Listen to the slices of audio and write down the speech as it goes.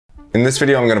In this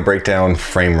video, I'm going to break down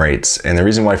frame rates, and the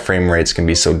reason why frame rates can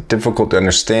be so difficult to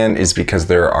understand is because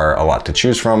there are a lot to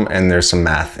choose from and there's some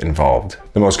math involved.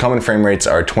 The most common frame rates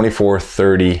are 24,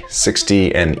 30,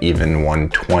 60, and even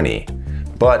 120.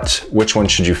 But which one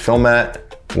should you film at,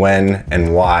 when,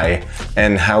 and why,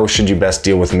 and how should you best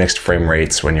deal with mixed frame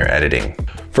rates when you're editing?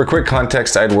 For quick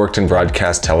context, I'd worked in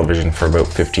broadcast television for about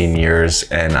 15 years,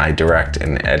 and I direct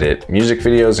and edit music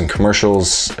videos and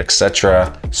commercials,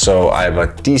 etc. So I have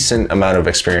a decent amount of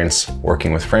experience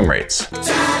working with frame rates.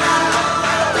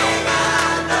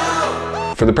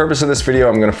 For the purpose of this video,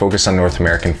 I'm going to focus on North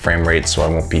American frame rates, so I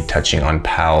won't be touching on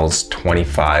PAL's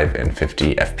 25 and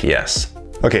 50 FPS.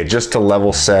 Okay, just to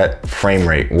level set, frame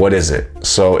rate, what is it?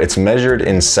 So it's measured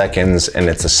in seconds, and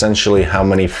it's essentially how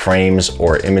many frames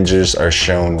or images are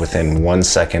shown within 1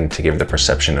 second to give the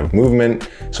perception of movement.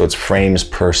 So it's frames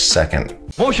per second.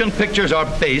 Motion pictures are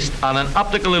based on an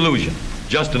optical illusion.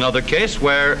 Just another case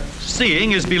where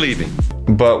seeing is believing.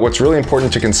 But what's really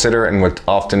important to consider, and what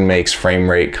often makes frame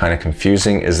rate kind of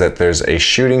confusing, is that there's a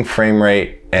shooting frame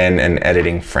rate and an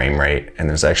editing frame rate. And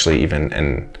there's actually even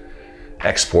an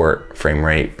export frame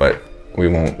rate, but we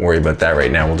won't worry about that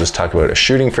right now. We'll just talk about a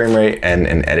shooting frame rate and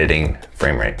an editing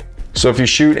frame rate. So if you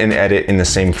shoot and edit in the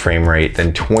same frame rate,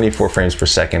 then 24 frames per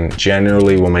second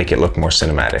generally will make it look more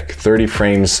cinematic. 30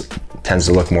 frames tends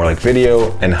to look more like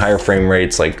video, and higher frame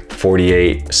rates like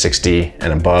 48, 60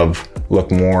 and above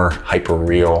look more hyper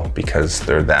real because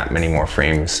there are that many more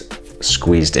frames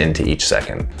squeezed into each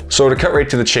second. So to cut right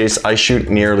to the chase, I shoot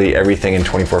nearly everything in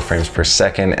 24 frames per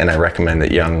second, and I recommend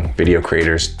that young video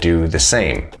creators do the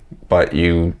same, but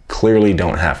you clearly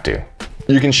don't have to.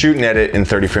 You can shoot and edit in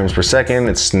 30 frames per second,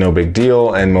 it's no big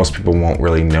deal, and most people won't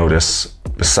really notice.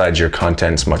 Besides, your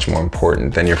content's much more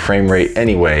important than your frame rate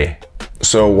anyway.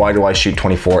 So why do I shoot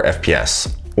 24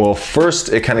 FPS? Well, first,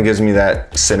 it kind of gives me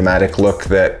that cinematic look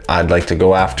that I'd like to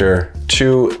go after.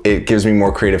 Two, it gives me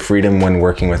more creative freedom when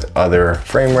working with other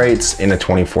frame rates in a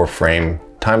 24 frame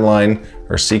timeline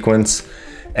or sequence.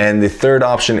 And the third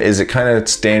option is it kind of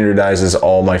standardizes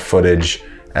all my footage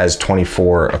as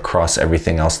 24 across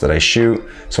everything else that I shoot.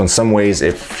 So in some ways,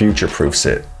 it future-proofs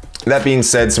it. That being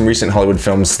said, some recent Hollywood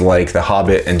films like The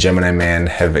Hobbit and Gemini Man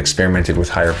have experimented with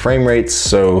higher frame rates,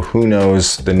 so who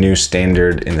knows, the new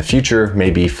standard in the future may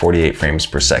be 48 frames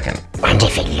per second. And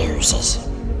if it loses,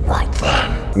 what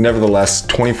then? Nevertheless,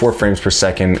 24 frames per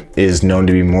second is known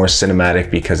to be more cinematic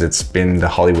because it's been the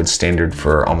Hollywood standard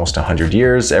for almost 100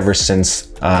 years, ever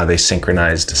since they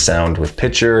synchronized sound with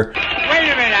picture. Wait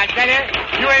a minute, I tell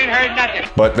you, you ain't heard nothing.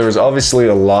 But there's obviously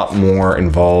a lot more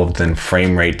involved than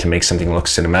frame rate to make something look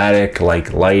cinematic,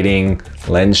 like lighting,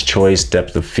 lens choice,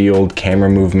 depth of field, camera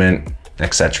movement,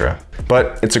 etc.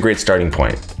 But it's a great starting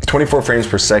point. 24 frames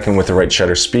per second with the right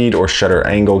shutter speed or shutter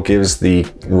angle gives the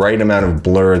right amount of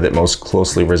blur that most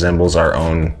closely resembles our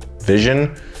own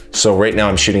vision. So right now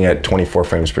I'm shooting at 24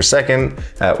 frames per second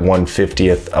at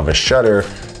 1/50th of a shutter.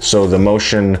 So the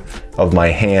motion of my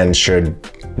hand should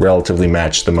relatively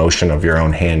match the motion of your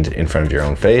own hand in front of your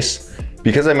own face.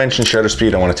 Because I mentioned shutter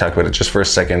speed, I want to talk about it just for a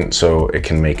second so it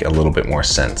can make a little bit more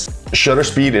sense. Shutter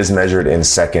speed is measured in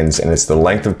seconds, and it's the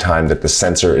length of time that the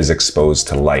sensor is exposed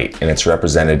to light, and it's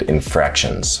represented in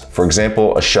fractions. For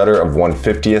example, a shutter of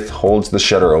 1/50th holds the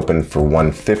shutter open for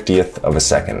 1/50th of a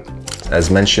second.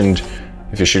 As mentioned,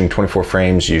 if you're shooting 24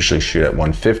 frames, you usually shoot at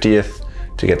 1/50th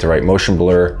to get the right motion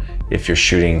blur. If you're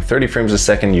shooting 30 frames a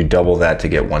second, you double that to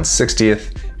get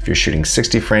 1/60th. If you're shooting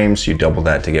 60 frames, you double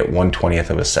that to get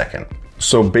 1/20th of a second.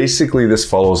 So basically this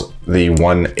follows the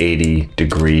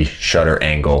 180-degree shutter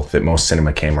angle that most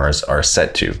cinema cameras are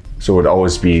set to. So it would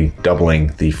always be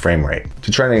doubling the frame rate.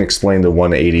 To try and explain the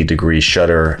 180-degree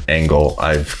shutter angle,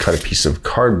 I've cut a piece of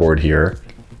cardboard here,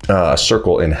 a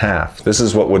circle in half. This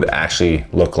is what would actually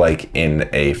look like in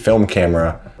a film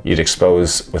camera. You'd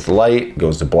expose with light,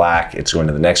 goes to black, it's going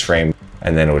to the next frame,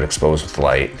 and then it would expose with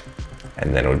light,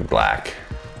 and then it would be black,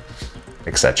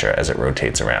 etc. as it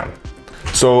rotates around.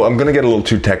 So I'm gonna get a little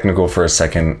too technical for a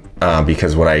second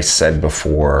because what I said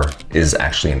before is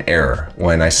actually an error.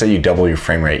 When I say you double your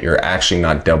frame rate, you're actually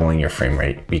not doubling your frame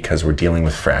rate because we're dealing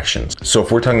with fractions. So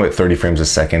if we're talking about 30 frames a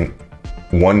second,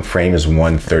 one frame is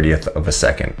 1/30th of a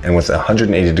second. And with a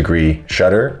 180-degree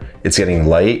shutter, it's getting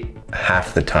light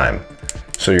half the time.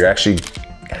 So you're actually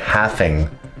halving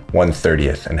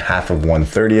 1/30th, and half of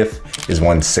 1/30th is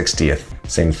 1/60th.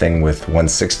 Same thing with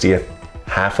 1/60th,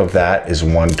 half of that is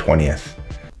 1/20th.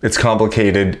 It's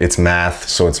complicated, it's math,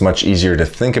 so it's much easier to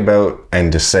think about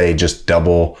and to say just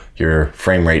double your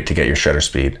frame rate to get your shutter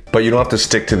speed. But you don't have to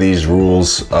stick to these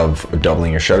rules of doubling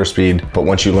your shutter speed, but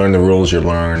once you learn the rules, you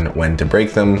learn when to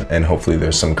break them, and hopefully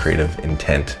there's some creative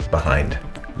intent behind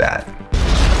that.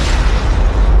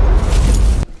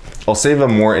 I'll save a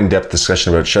more in-depth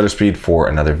discussion about shutter speed for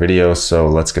another video, so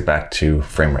let's get back to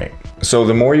frame rate. So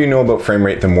the more you know about frame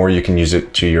rate, the more you can use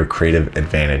it to your creative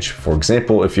advantage. For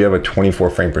example, if you have a 24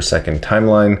 frame per second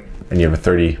timeline and you have a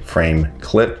 30 frame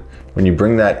clip, when you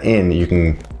bring that in, you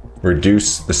can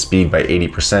reduce the speed by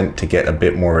 80% to get a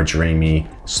bit more of a dreamy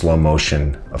slow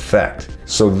motion effect.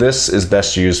 So this is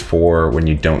best used for when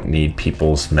you don't need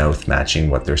people's mouth matching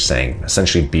what they're saying,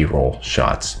 essentially B-roll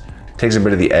shots. Takes a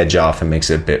bit of the edge off and makes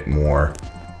it a bit more,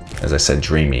 as I said,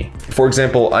 dreamy. For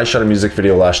example, I shot a music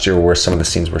video last year where some of the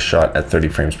scenes were shot at 30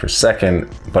 frames per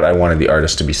second, but I wanted the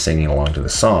artist to be singing along to the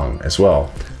song as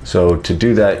well. So to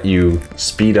do that, you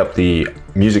speed up the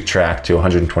music track to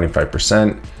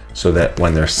 125% so that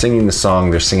when they're singing the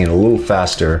song, they're singing a little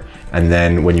faster. And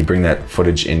then when you bring that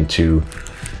footage into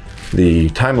the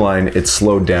timeline, it's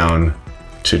slowed down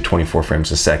to 24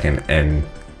 frames a second and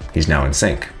he's now in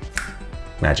sync.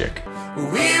 Magic.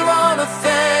 We wanna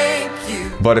thank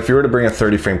you. But if you were to bring a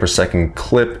 30 frame per second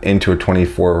clip into a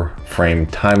 24 frame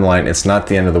timeline, it's not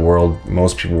the end of the world.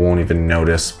 Most people won't even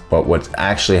notice, but what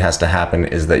actually has to happen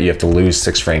is that you have to lose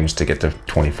 6 frames to get to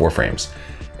 24 frames.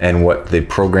 And what the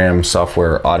program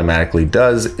software automatically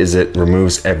does is it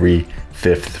removes every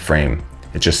 5th frame.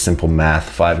 It's just simple math.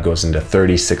 5 goes into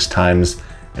 36 times,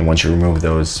 and once you remove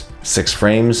those 6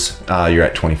 frames, you're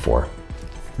at 24.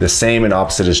 The same and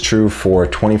opposite is true for a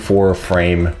 24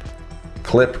 frame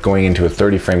clip going into a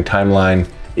 30 frame timeline.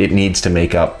 It needs to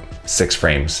make up 6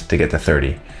 frames to get to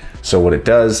 30. So what it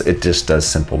does, it just does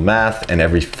simple math, and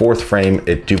every 4th frame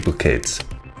it duplicates.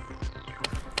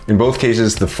 In both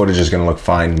cases, the footage is going to look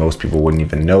fine. Most people wouldn't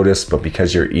even notice, but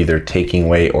because you're either taking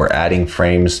away or adding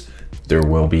frames, there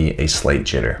will be a slight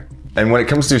jitter. And when it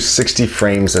comes to 60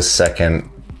 frames a second,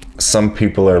 some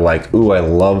people are like, ooh, I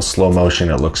love slow motion.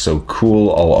 It looks so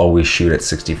cool. I'll always shoot at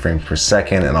 60 frames per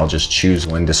second and I'll just choose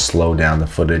when to slow down the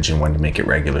footage and when to make it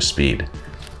regular speed.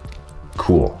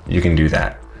 Cool, you can do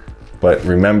that. But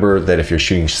remember that if you're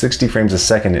shooting 60 frames a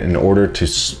second, in order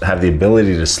to have the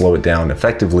ability to slow it down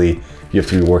effectively, you have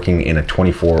to be working in a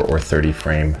 24 or 30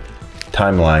 frame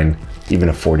timeline, even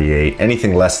a 48,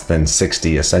 anything less than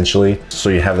 60 essentially. So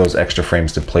you have those extra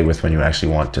frames to play with when you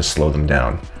actually want to slow them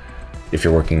down. If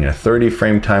you're working in a 30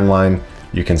 frame timeline,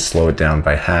 you can slow it down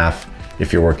by half.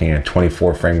 If you're working in a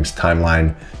 24 frames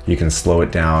timeline, you can slow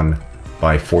it down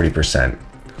by 40%.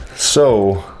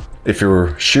 So if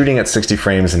you're shooting at 60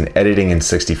 frames and editing in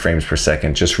 60 frames per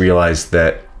second, just realize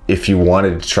that if you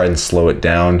wanted to try and slow it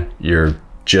down, you're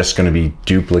just going to be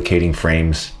duplicating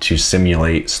frames to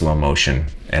simulate slow motion.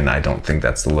 And I don't think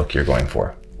that's the look you're going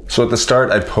for. So at the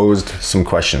start, I posed some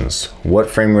questions. What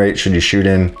frame rate should you shoot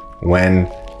in?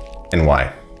 When? And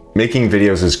why? Making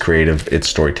videos is creative, it's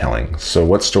storytelling. So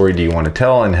what story do you want to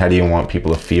tell and how do you want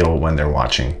people to feel when they're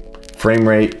watching? Frame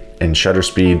rate and shutter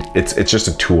speed, it's just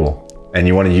a tool and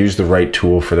you want to use the right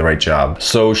tool for the right job.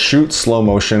 So shoot slow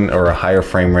motion or a higher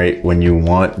frame rate when you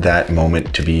want that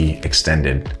moment to be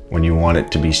extended, when you want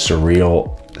it to be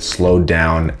surreal, slowed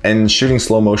down. And shooting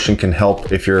slow motion can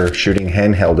help if you're shooting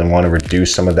handheld and want to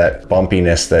reduce some of that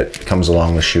bumpiness that comes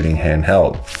along with shooting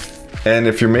handheld. And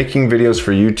if you're making videos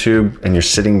for YouTube and you're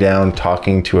sitting down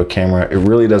talking to a camera, it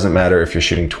really doesn't matter if you're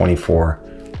shooting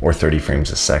 24 or 30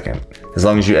 frames a second. As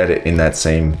long as you edit in that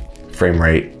same frame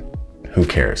rate, who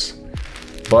cares?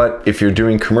 But if you're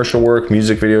doing commercial work,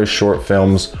 music videos, short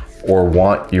films, or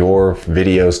want your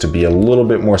videos to be a little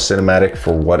bit more cinematic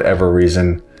for whatever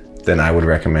reason, then I would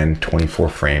recommend 24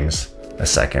 frames a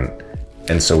second.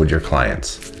 And so would your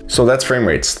clients. So that's frame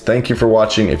rates. Thank you for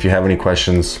watching. If you have any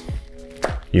questions,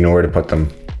 you know where to put them.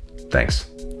 Thanks.